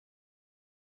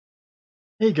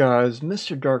Hey guys,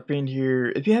 Mr. Darkfiend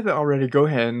here. If you haven't already, go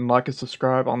ahead and like and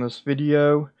subscribe on this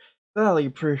video. That I'd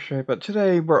appreciate. But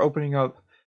today we're opening up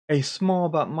a small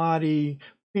but mighty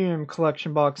premium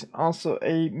collection box and also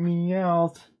a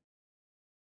Meowth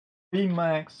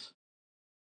Vmax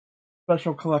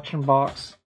Special Collection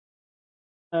box.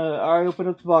 I opened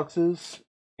up the boxes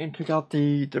and took out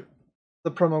the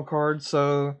promo card.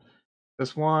 So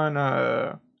this one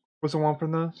was the one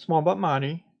from the small but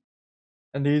mighty.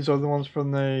 And these are the ones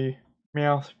from the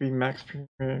Meowth Vmax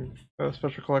Premium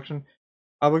Special Collection.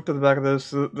 I looked at the back of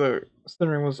this, the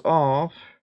centering was off.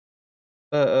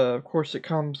 Of course it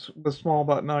comes with small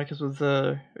but mighty because with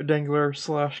the dangler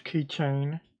slash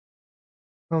keychain.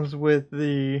 Comes with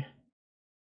the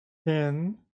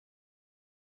pin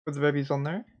with the babies on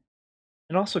there.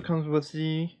 It also comes with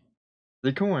the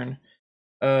coin.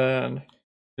 And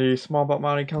the small but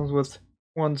mighty comes with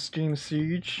 1 Steam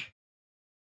Siege,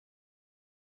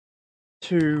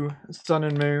 2 Sun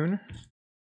and Moon,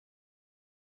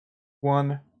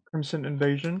 1 Crimson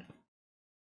Invasion,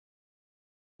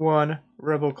 1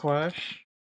 Rebel Clash,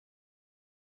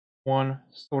 1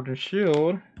 Sword and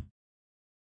Shield,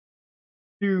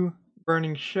 2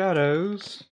 Burning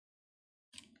Shadows,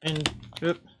 and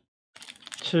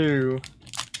 2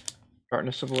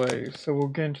 Darkness Ablaze. So we'll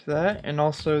get into that. And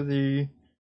also the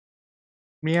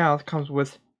Meowth comes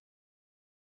with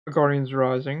a Guardians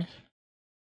Rising,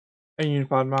 a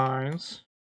Unified Minds,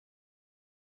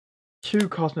 2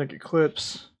 Cosmic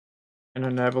Eclipse, and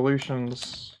an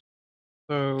Evolutions.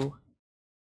 So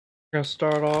we're going to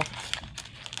start off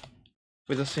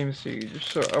with the Steam Siege.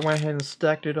 So I went ahead and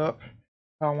stacked it up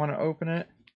how I want to open it.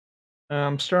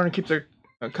 I'm starting to keep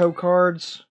the code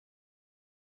cards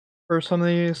for some of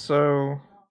these. So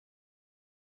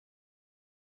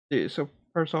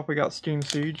first off, we got Steam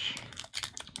Siege.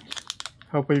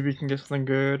 Hopefully we can get something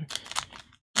good.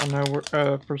 I know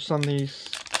we're for some of these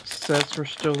sets we're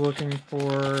still looking for,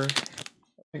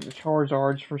 I think, the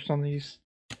Charizards for some of these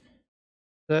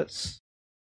sets.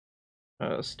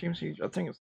 Steam Siege, I think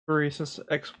it's 3, it says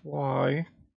XY.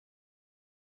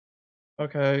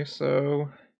 Okay, so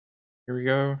here we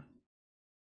go.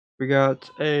 We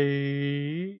got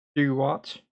a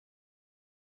Duwat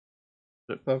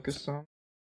that focused on.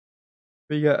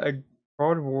 We got a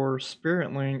Gardevoir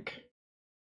Spirit Link.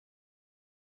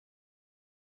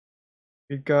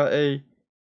 We got a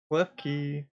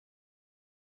Klefki,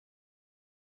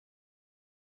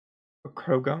 a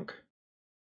Krogunk,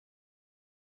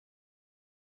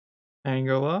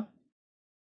 Angola,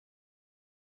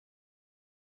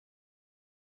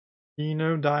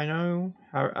 Dino,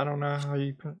 I don't know how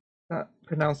you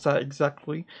pronounce that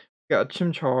exactly. We got a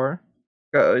Chimchar,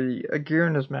 got a gear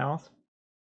in his mouth.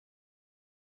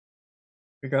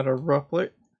 We got a Rufflet.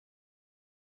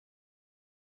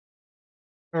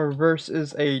 Our reverse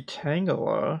is a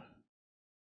Tangela.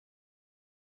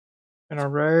 And our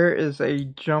rare is a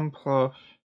Jumpluff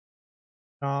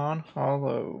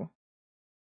non-hollow.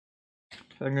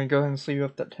 So I'm gonna go ahead and sleeve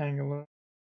up that Tangela.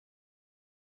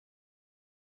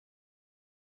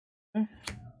 Okay.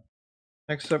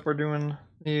 Next up, we're doing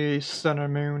the Sun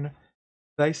and Moon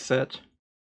base set.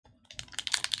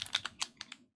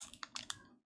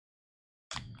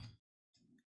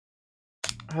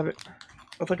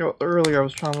 I think earlier I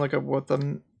was trying to look up what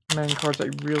the main cards I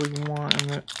really want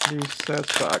in these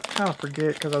sets, but I kind of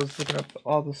forget because I was looking up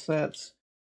all the sets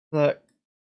that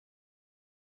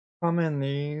come in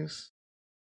these.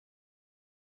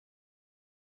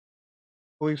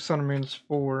 I believe Sun and Moon's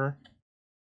 4.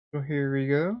 So here we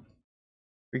go.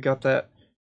 We got that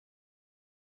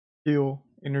Steel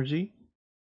Energy.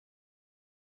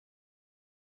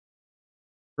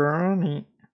 Brony.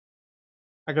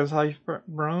 I guess how you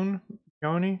Brony?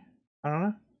 I don't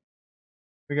know.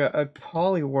 We got a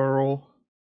Poliwhirl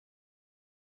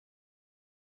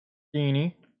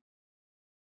Genie.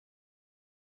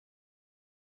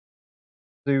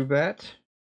 Zubat.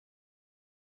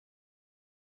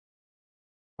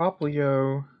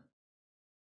 Poplio.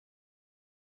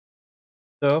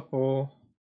 Double.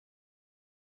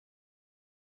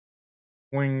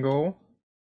 Wingull.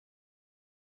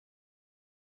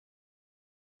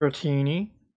 Dratini.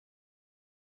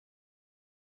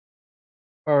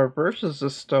 Our versus a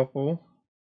Stupple.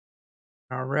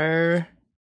 Our rare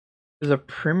is a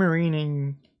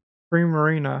Primarina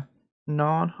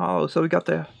non-hollow. So we got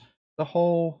the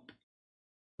whole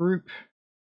group,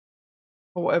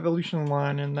 whole evolution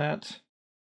line in that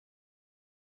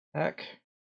pack.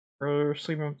 We're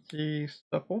sleeping with the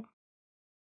Stupple.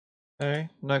 Okay,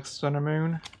 next Sun and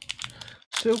Moon.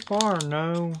 So far,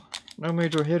 no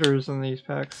major hitters in these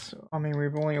packs. I mean,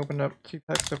 we've only opened up 2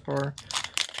 packs so far,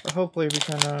 but hopefully we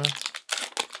can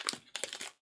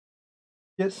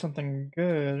get something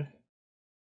good.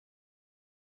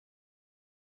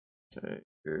 Okay,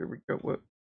 here we go. What?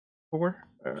 4?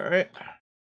 Alright.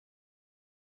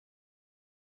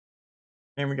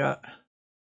 And we got,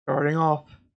 starting off,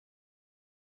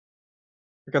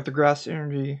 we got the grass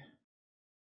energy.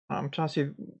 I'm trying to see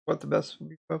what the best would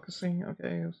be focusing.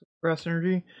 Okay, so grass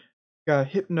energy. Got a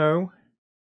hypno.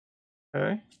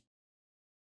 Okay.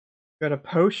 Got a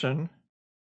potion.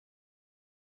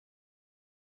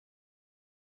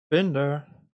 Bender.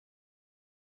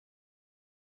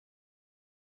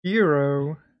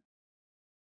 Hero.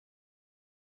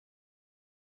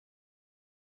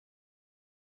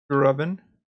 Grubbin.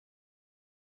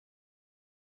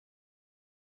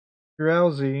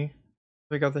 Drowsy.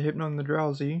 We got the hypno and the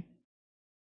drowsy.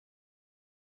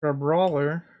 Got a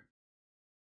brawler.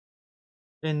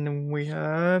 And then we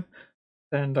have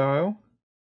Sandile.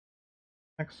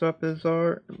 Next up is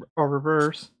our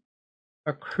reverse.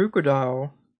 A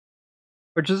crocodile.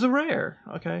 Which is a rare.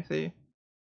 Okay, see.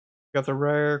 Got the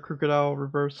rare crocodile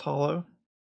reverse hollow.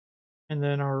 And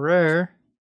then our rare,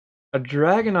 a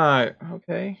Dragonite.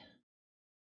 Okay.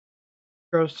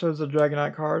 First shows a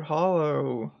Dragonite card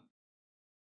hollow.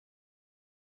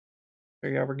 So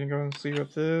yeah, we're gonna go and see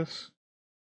what this.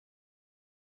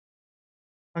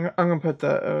 I'm gonna put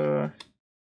that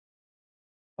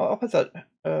I'll put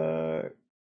that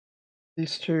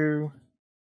these two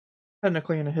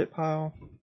technically in a hit pile.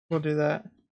 We'll do that.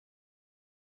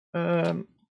 I'll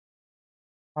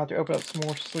have to open up some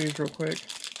more sleeves real quick.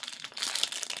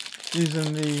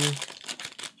 Using the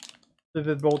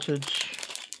Vivid Voltage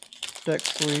deck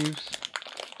sleeves.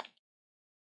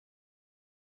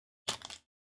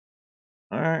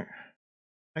 Alright.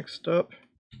 Next up,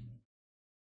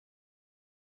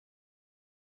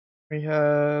 we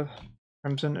have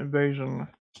Crimson Invasion.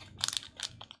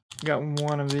 Got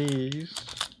one of these.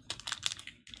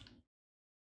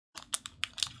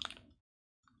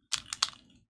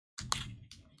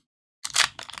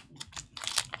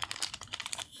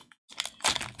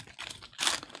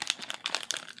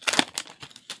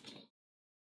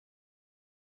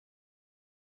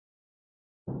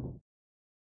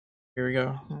 Here we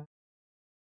go.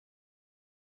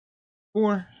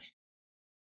 4.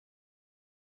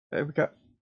 Okay, we got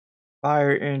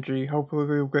Fire Energy. Hopefully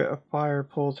we'll get a fire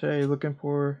pull today. Looking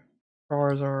for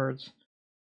Charizards.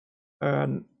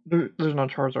 There's no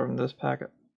Charizard in this packet.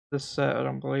 This set, I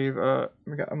don't believe.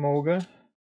 We got Emolga.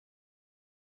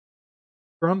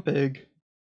 Grumpig.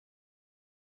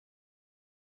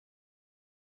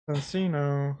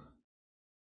 Encino.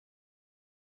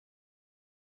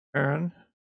 Aaron.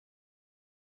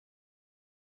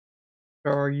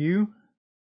 Are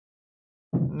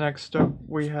Next up,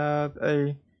 we have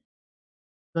a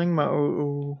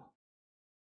Dingma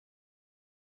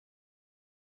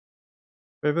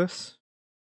Bibis.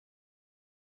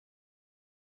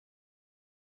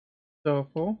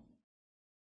 Duffel.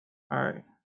 Alright.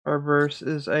 Our verse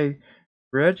is a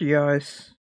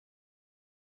Regice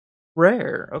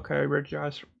rare. Okay,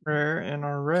 Regice rare. And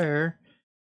our rare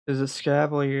is a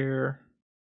Scavalier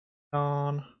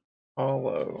non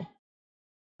hollow.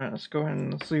 Alright, let's go ahead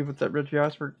and see what that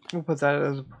Regice. We'll put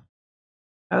that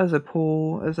as a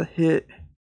pull, as a hit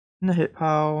in the hit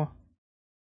pile.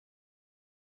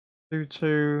 Due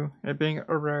to it being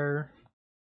a rare.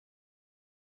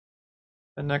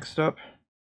 And next up,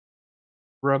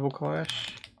 Rebel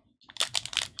Clash.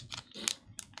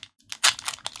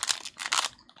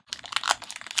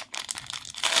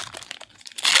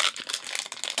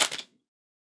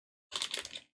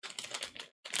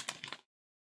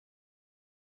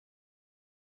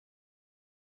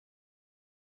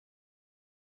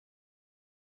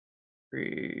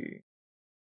 Three,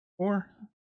 4.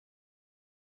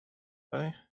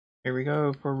 Okay, here we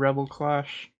go for Rebel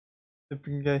Clash. If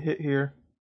we can get a hit here.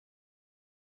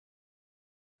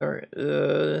 Alright,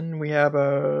 and we have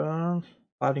a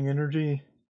Fighting Energy.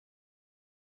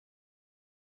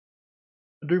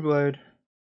 A Doublade.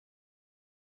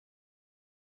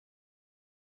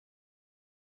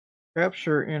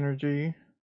 Capture Energy.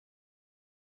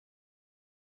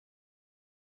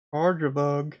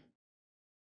 Bug.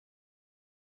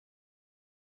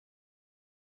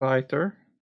 Scyther.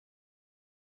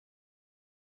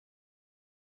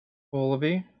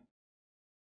 Volibee.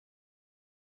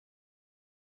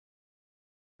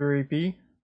 Dreepy.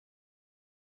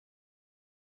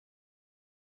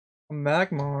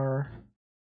 Magmar.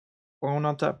 Blowing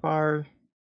up that fire.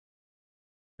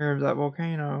 Here of that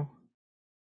volcano.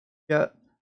 Got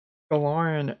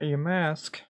Galarian a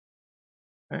mask.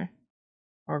 Okay.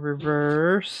 Our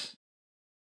reverse.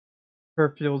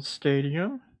 Fairfield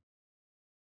Stadium.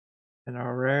 And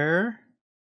our rare.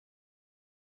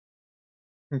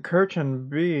 Curtain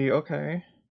B, okay.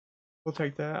 We'll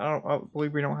take that. I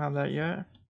believe we don't have that yet.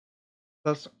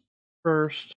 That's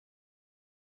first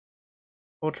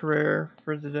ultra rare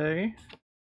for the day.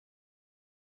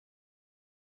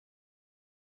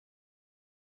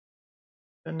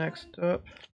 And next up,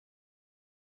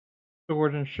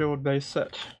 Sword and Shield base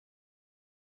set.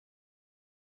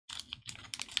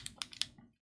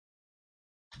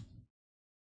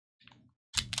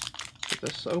 Get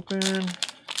this open.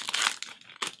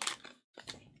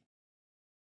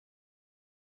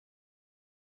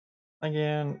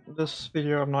 Again, this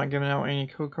video I'm not giving out any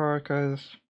code card because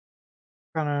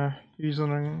kind of using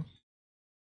them.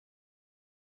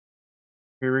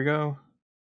 Here we go.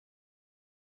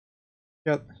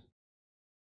 Got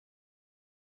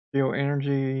Steel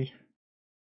Energy.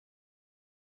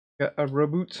 Got a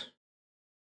reboot.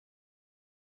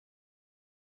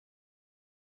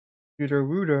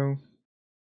 Sudowoodo.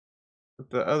 With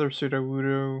the other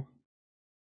Sudowoodo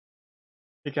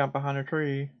stick out behind a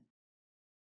tree.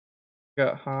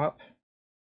 Got Hop.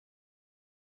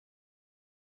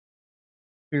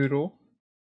 Doodle.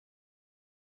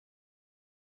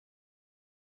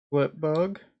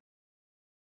 Flipbug.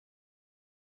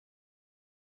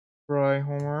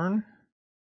 Rhyhorn.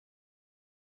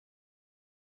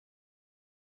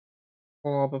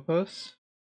 Clobopus.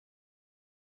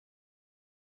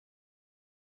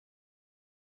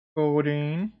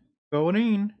 Goldeen.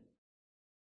 Goldeen.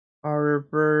 Our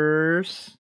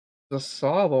reverse. The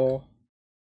Sobble.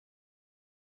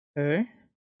 Okay.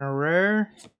 A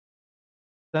rare.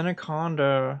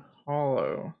 Seneconda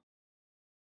Hollow.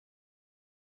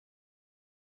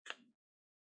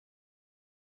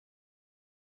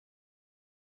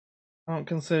 I don't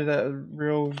consider that a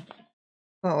real,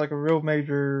 not like a real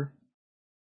major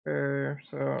rare,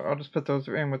 so I'll just put those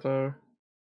in with the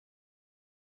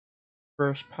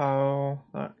first pile.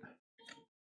 Okay,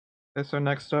 so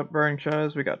next up, Burning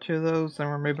Shadows. We got 2 of those, then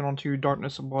we're moving on to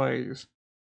Darkness Ablaze.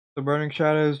 So Burning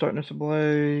Shadows, Darkness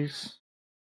Ablaze.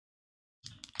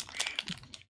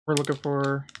 We're looking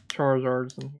for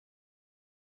Charizards. And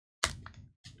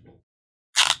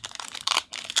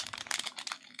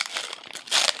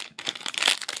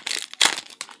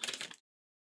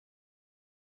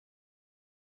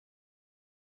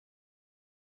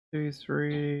 2,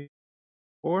 3,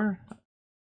 4. Here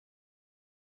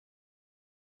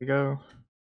we go.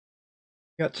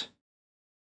 Got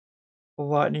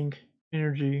Lightning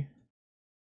Energy.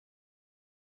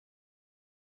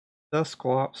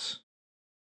 Dusclops.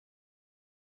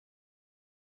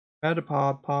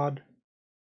 Metapod Pod.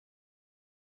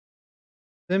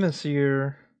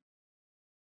 Simisear.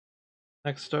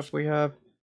 Next up we have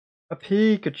a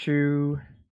Pikachu.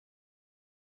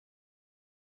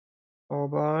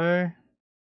 Followed by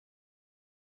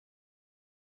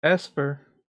Esper.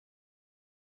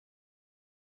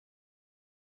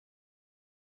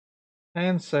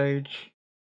 And Sage.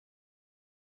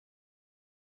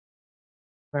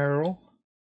 Meryl.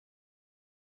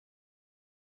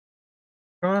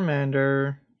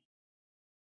 Charmander.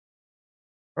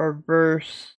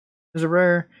 Reverse is a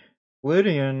rare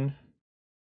Lydian.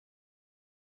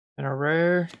 And a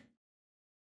rare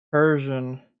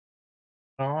Persian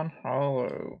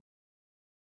non-hollow.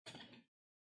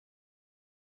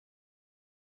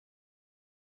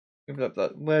 Give up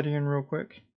that Lydian real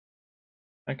quick.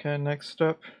 Okay, next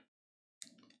up,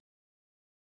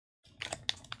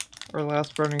 our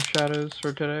last Burning Shadows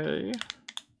for today.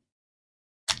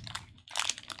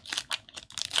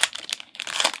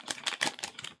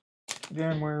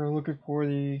 Again, we're looking for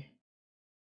the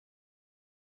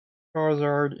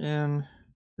Charizard in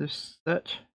this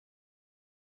set.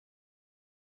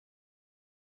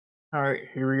 Alright,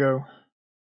 here we go.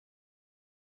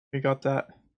 We got that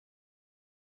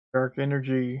Dark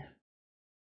Energy.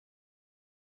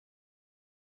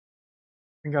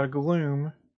 We got a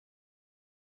Gloom.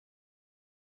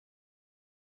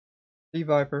 Sea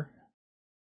Viper.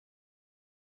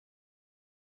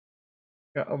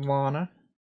 Got a Lana.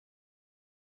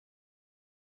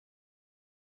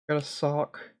 Got a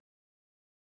Sock.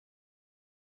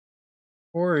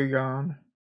 Porygon.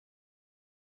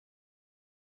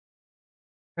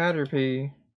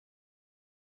 Caterpie.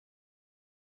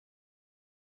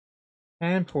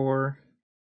 Panpour.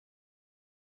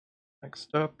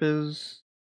 Next up is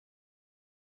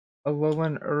a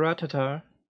Alolan Rattata.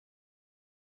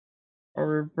 A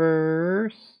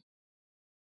reverse.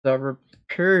 The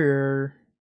Rhyperior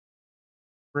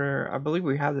rare. I believe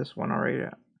we have this one already.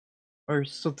 Or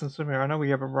something similar. I know we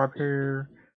have a Rhyperior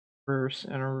reverse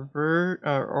and a reverse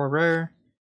or rare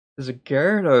is a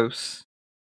Gyarados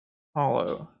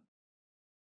hollow.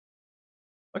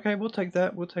 Okay, we'll take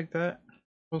that. We'll take that.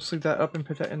 We'll sleeve that up and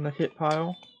put that in the hit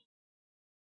pile.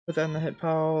 Put that in the hit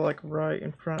pile, like right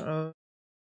in front of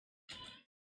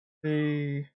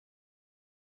the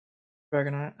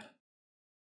Dragonite.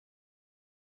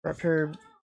 Rhyperior,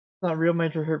 not a real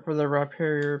major hit for the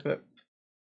Rhyperior, but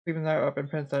leaving that up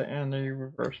and put that in the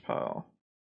reverse pile.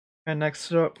 And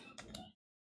next up,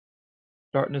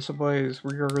 Darkness Ablaze.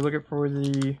 We are looking for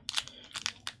the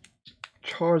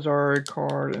Charizard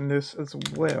card in this as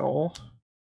well.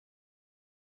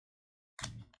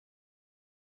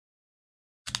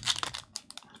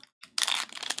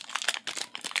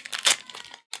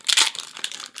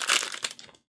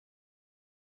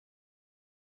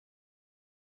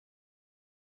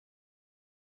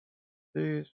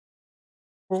 These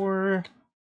 4.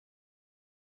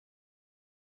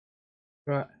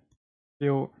 Got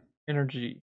Steel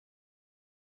Energy.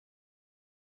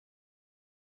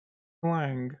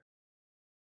 Clang.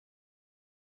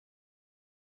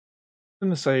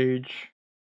 Sage.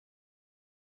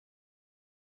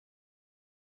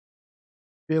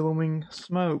 Billowing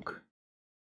Smoke.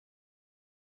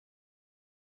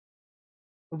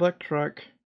 Electric.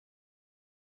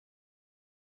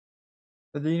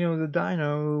 The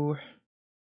Dino.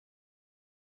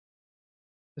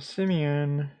 The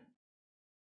Simeon.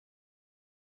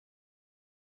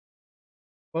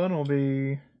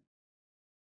 Funnelby.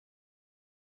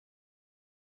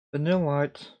 The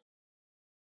Nilite.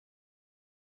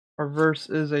 Our verse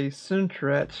is a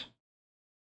Sentret.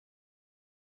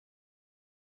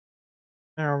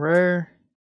 And our rare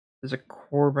is a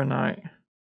Corbinite.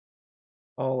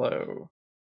 Hollow.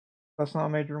 That's not a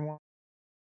major one.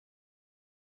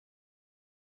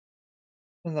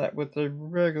 And that with a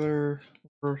regular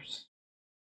verse.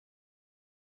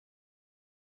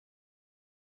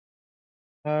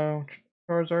 No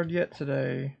Charizard yet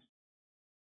today.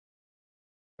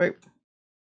 Wait.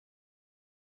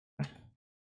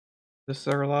 This is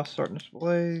our last Darkness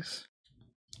Blaze.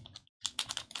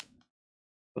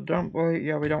 The Dump Blade,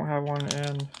 yeah, we don't have one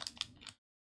in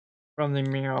from the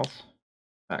Meowth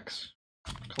Vmax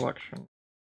Collection.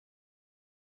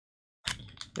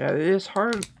 Yeah, it is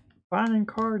hard finding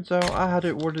cards out. I had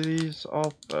to order these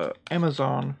off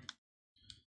Amazon.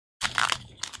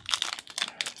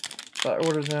 I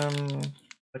ordered them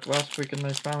like last week and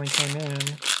they finally came in.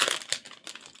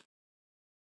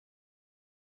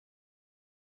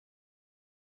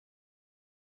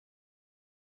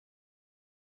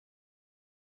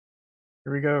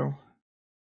 Here we go.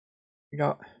 We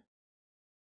got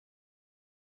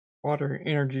Water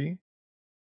Energy,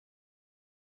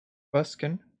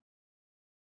 Buskin,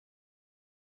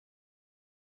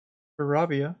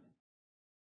 Barabia,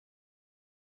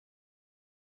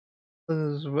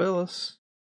 as well as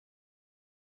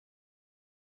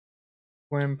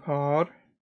Wimpod,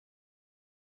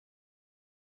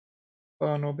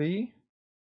 Funnelby,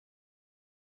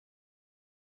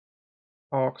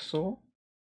 Oxel,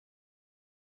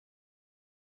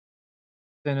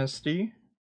 Dynasty,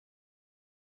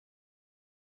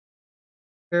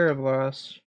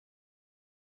 Parablast.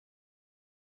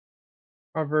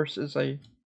 Our verse is a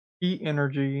Heat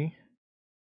Energy.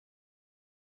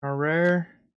 Our rare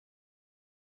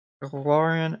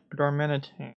Galarian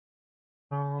Darmanitan.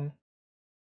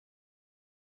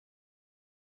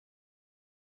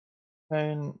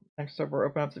 And next up, we're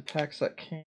opening up the packs that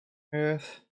came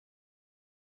with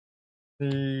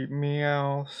the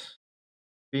Meowth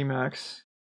Vmax.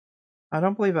 I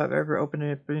don't believe I've ever opened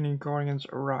up any Guardians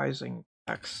Rising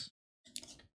packs.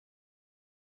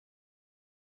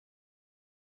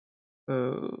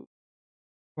 So,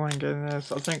 going to get in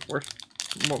this. I think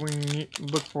what we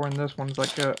look for in this one is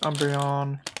like a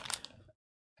Umbreon,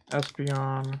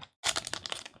 Espeon,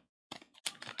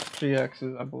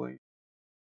 GXs, I believe.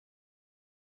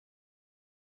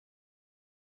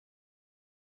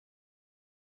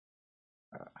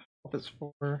 Hope it's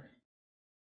 4.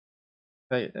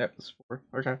 Yep, it's 4.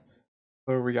 Okay.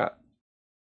 So we got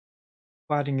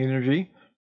Fighting Energy,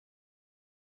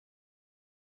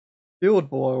 Field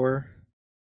Blower.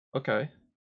 Okay.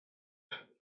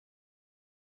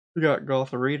 We got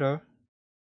Gothorita,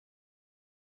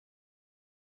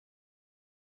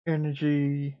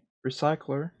 Energy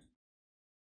Recycler.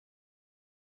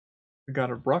 We got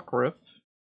a Rockruff,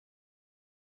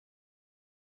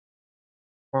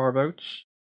 Barboach,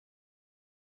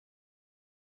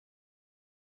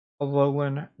 a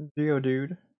Alolan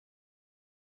Geodude,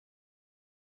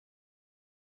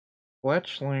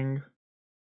 Fletchling,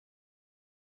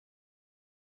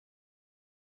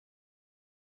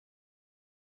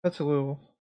 that's a little.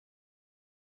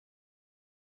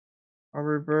 Our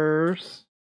reverse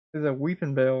is a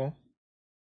Weeping Bell.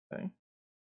 Okay.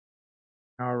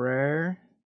 Our rare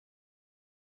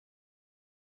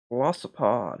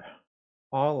Velocipod.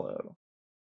 Hollow.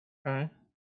 Okay.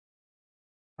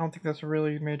 I don't think that's a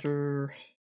really major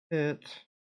hit.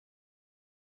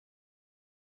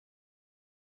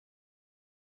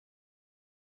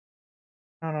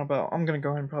 I don't know about. I'm gonna go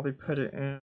ahead and probably put it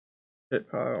in hit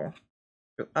pile.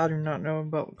 I do not know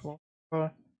about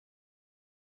Velocipod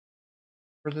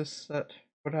for this set.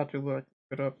 Would have to look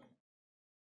it up.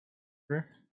 Here.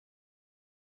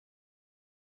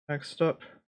 Next up,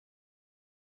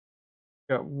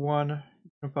 got one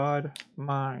Unified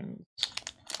Minds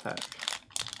pack.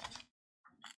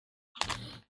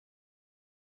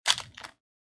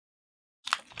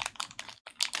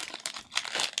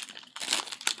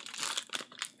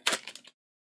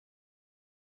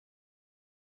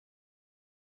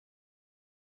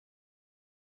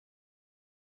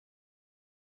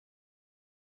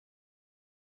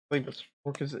 I believe this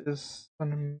focus is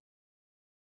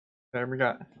there we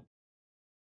got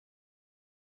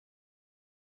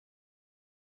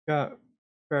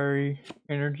Fairy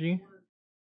Energy.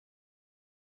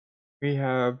 We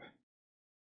have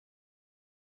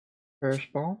Ferris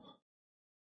Ball.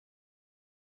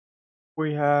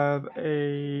 We have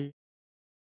a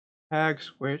Tag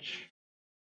Switch.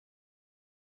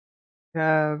 We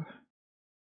have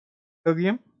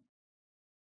Ogium.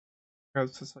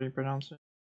 That's how you pronounce it.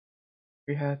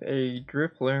 We have a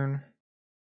Drifloon.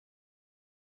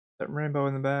 That rainbow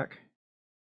in the back.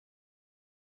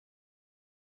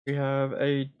 We have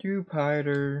a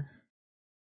Dewpider.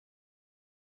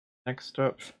 Next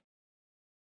up,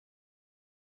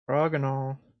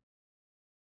 Froganol.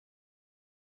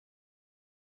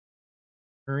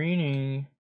 Marini.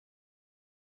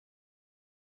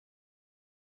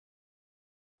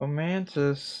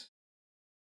 Omantis.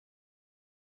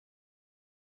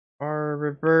 Our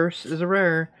reverse is a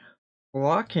rare.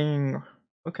 Slocking.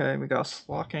 Okay, we got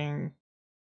Slocking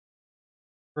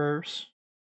reverse.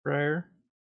 Rare.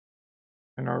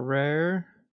 And our rare.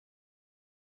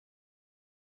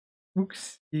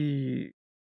 Oopsie.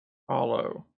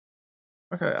 Hollow.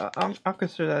 Okay, I'll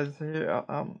consider that as here.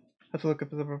 Have to look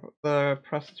up the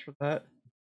process for that.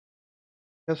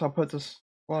 Guess I'll put this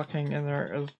Slocking in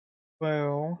there as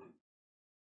well.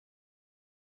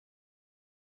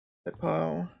 Hit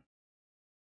pile.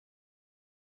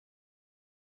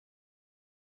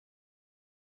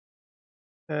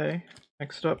 Okay,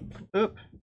 next up. Oop.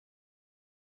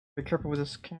 Be careful with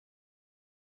this.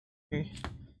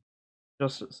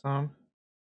 Adjust it some.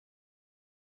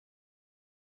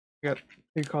 We got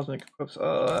two cosmic eclipse.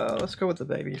 Let's go with the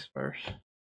babies first.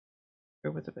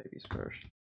 Go with the babies first.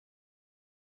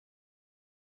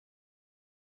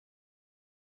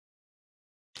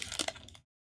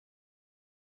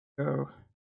 Go.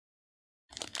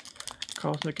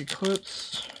 Cosmic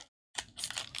Eclipse.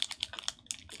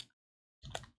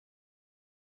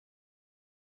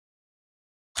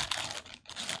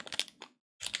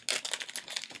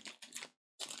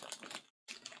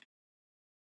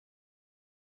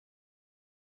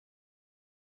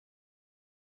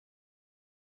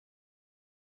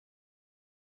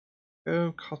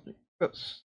 Go Cosmic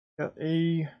Eclipse. Got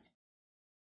a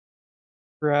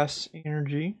Grass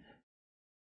Energy.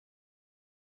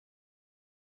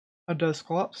 A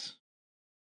Dusclops.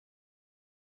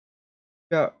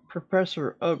 Got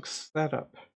Professor Oak's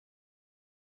setup.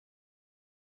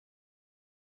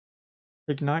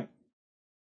 Ignite.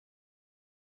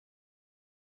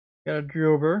 Got a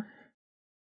Drilbur.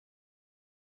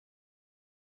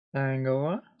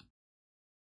 Tangela.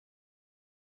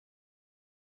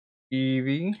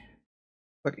 Eevee.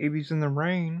 Like Eevee's in the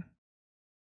rain.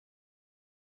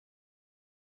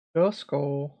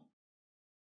 Duskull.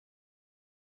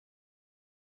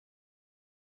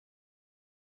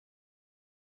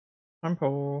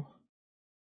 Temple.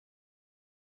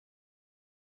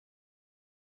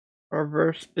 Our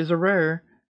verse is a rare.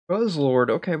 Guzzlord.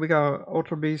 Okay, we got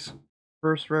Ultra Beast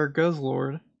first rare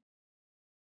Guzzlord.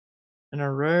 And a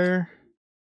rare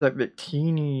that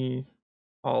Victini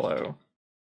Hollow.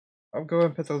 I'll go ahead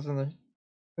and put those in the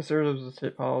consider those as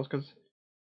hit piles because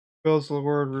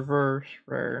Guzzlord reverse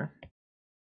rare.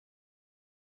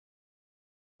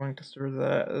 I'm going to consider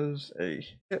that as a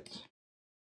hit.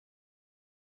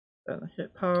 And a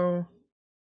hit pile.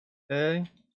 Okay.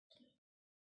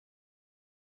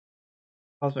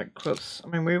 Cosmic Eclipse. I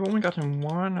mean, we've only gotten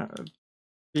one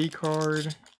B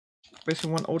card,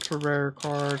 basically one ultra rare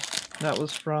card. And that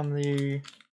was from the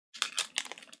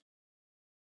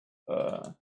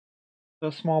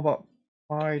small but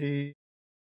mighty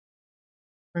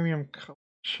premium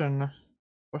collection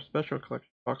or special collection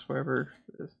box, whatever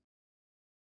it is.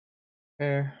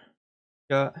 Okay,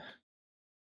 got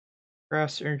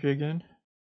Grass Energy again.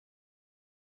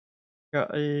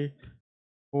 Got a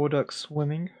Bullduck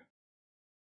Swimming.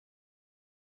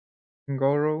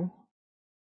 Ngoro.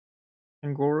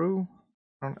 Nguru.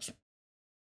 I don't know.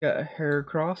 Got a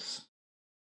Heracross.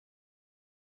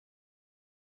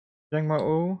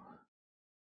 Jangmo-O.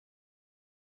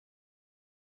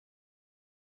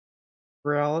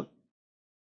 Growlithe.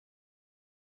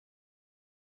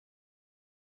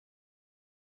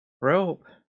 Relp. I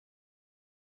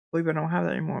believe I don't have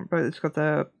that anymore, but it's got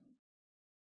that.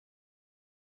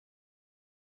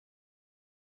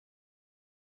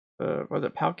 Was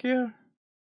it Palkia?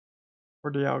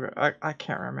 Or Dialga? I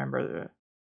can't remember.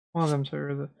 One of them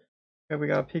two. Okay, we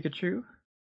got a Pikachu.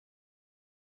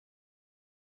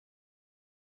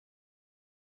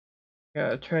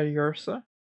 Got a Teddiursa.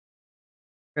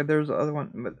 Okay, there's the other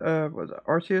one. Was it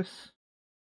Arceus?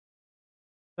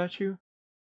 Statue?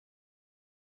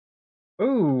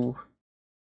 Ooh!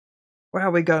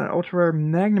 Wow, we got an ultra rare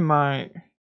Magnemite.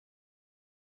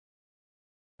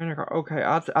 Okay,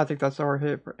 I think that's our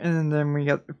hit. And then we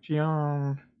got the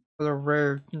Fion for the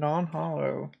rare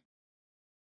non-holo.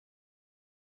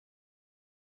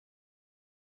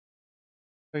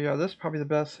 So yeah, this is probably the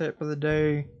best hit for the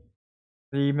day.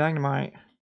 The Magnemite.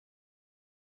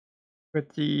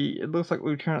 With the, it looks like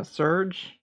Lieutenant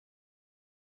Surge.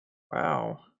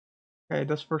 Wow. Okay,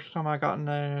 that's the first time I gotten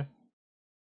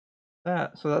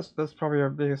that. So that's probably our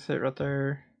biggest hit right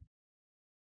there.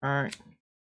 Alright.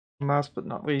 Last but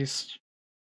not least,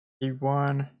 the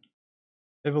one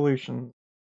Evolution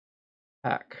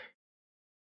pack.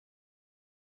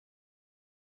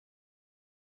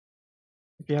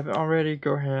 If you haven't already,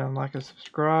 go ahead and like and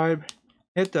subscribe.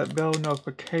 Hit that bell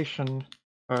notification.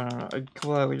 I'd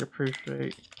gladly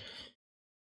appreciate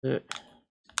it.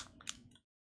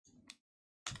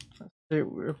 Let's see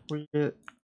if we get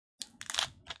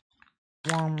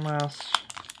one last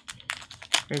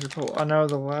major pull. I know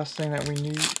the last thing that we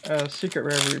need, secret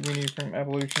rare we need from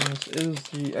Evolutions is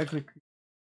the Execute.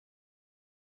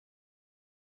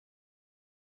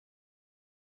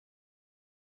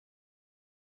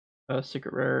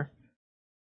 Secret rare.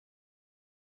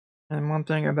 And one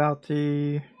thing about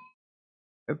the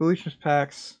Evolutions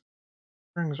packs,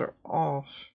 strings are off.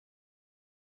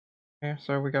 Okay,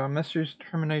 so we got a Mystery's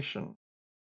Determination.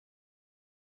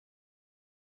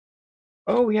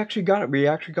 Oh, we actually got it. We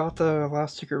actually got the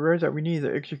last secret rare that we need, the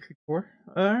Executor.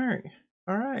 Alright.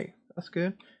 Alright. That's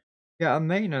good. Yeah, a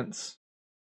Maintenance.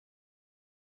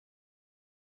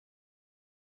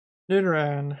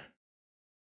 Nidoran.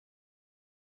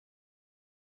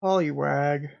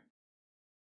 Poliwag.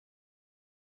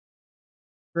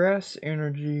 Grass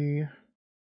Energy.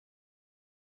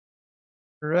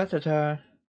 Rattata.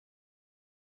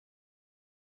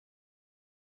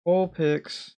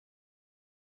 Vulpix.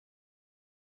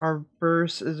 Our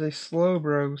burst is a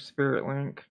Slowbro Spirit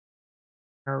Link.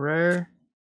 Our rare.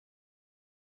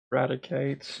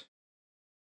 Eradicate.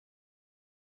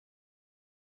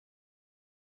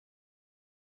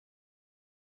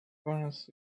 Bonus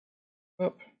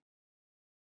up.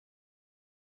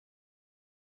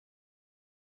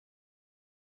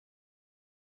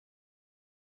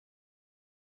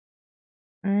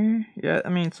 Yeah, I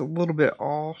mean it's a little bit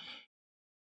off.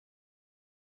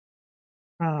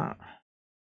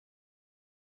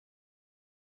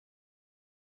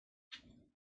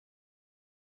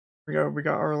 We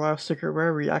got our last secret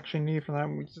rare we actually need from that.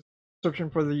 We just searching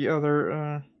for the other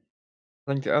I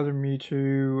think the other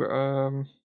Mewtwo,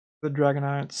 the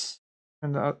Dragonites,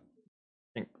 and the I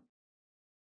think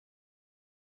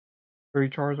 3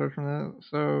 Charizards from that.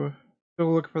 So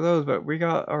still looking for those, but we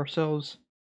got ourselves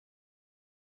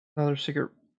another secret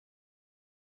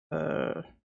the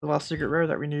last secret rare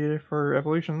that we needed for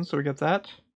evolution, so we got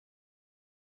that.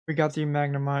 We got the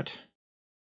Magnemite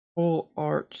full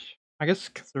art. I guess it's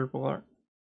considered full art.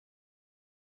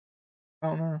 I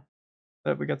don't know.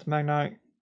 But we got the Magnite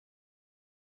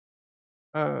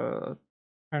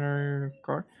trainer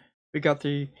card. We got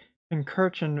the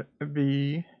Incursion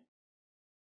V.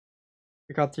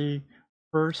 We got the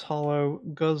Reverse Hollow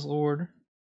Guzzlord.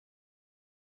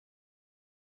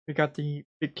 We got the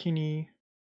Bikini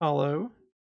Hollow.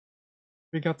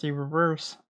 We got the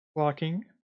Reverse Blocking.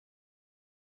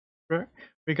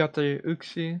 We got the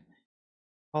Uxie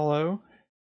Hollow.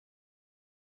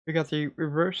 We got the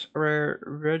Reverse Rare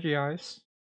Regice.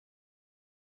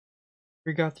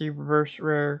 We got the Reverse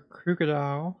Rare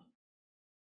Crocodile.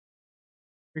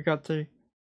 We got the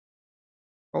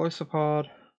Golisopod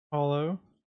Hollow.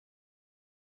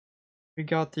 We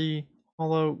got the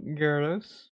Hollow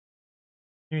Gyarados.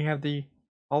 We have the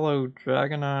Hollow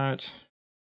Dragonite.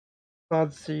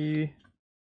 Let's see.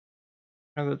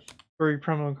 The 3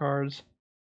 promo cards.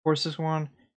 Of course, this one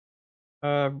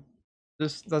Uh,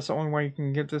 that's the only way you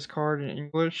can get this card in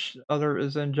English. Other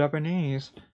is in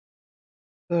Japanese.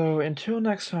 So until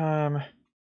next time,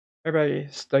 everybody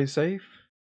stay safe.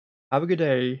 Have a good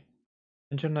day.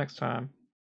 Until next time.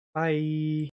 Bye.